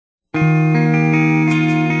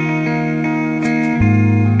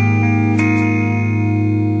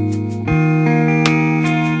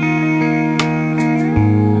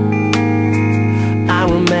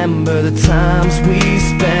the times we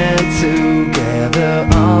spent together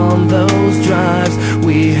on those drives.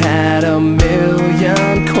 We had a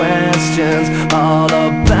million questions all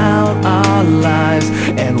about our lives.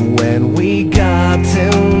 And when we got to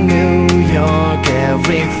New York,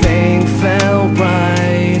 everything felt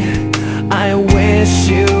right. I wish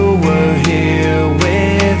you were here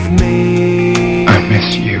with me. I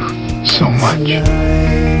miss you so much.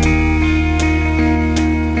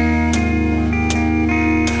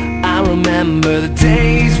 I remember the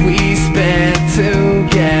days we spent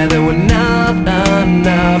together were not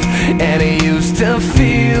enough, and it used to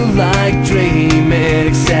feel like dreaming,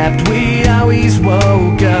 except we always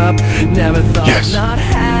woke up. Never thought not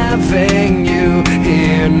having you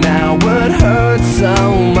here now would hurt so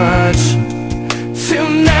much.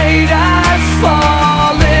 Tonight I've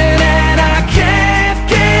fallen and I can't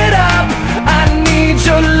get up. I need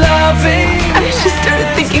your loving. I just started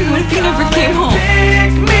thinking, what if you never came home?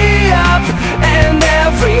 Pick me up, and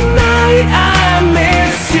every night I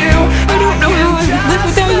miss you. I don't know how I would live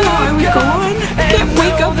without you. I would go on. I can't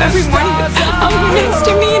wake up every morning with you next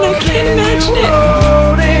to me, and I can't imagine it.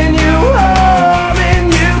 Holding you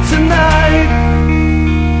tonight.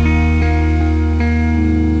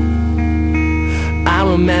 I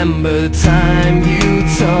remember the time you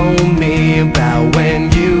told me about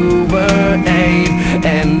when you were 8,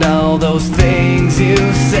 and all those things you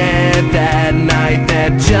said that night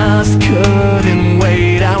that just couldn't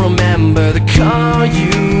wait. I remember the car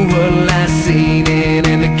you were last seen in,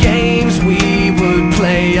 and the games we would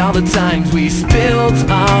play, all the times we spilled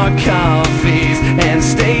our coffees and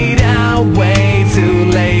stayed out way too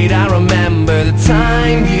late. I remember the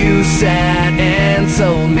time you sat and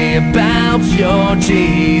told me about your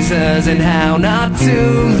Jesus and how not to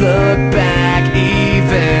look back,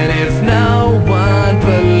 even if no one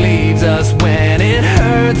believes us when it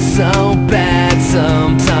hurts so bad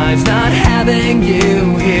sometimes not having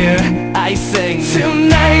you here.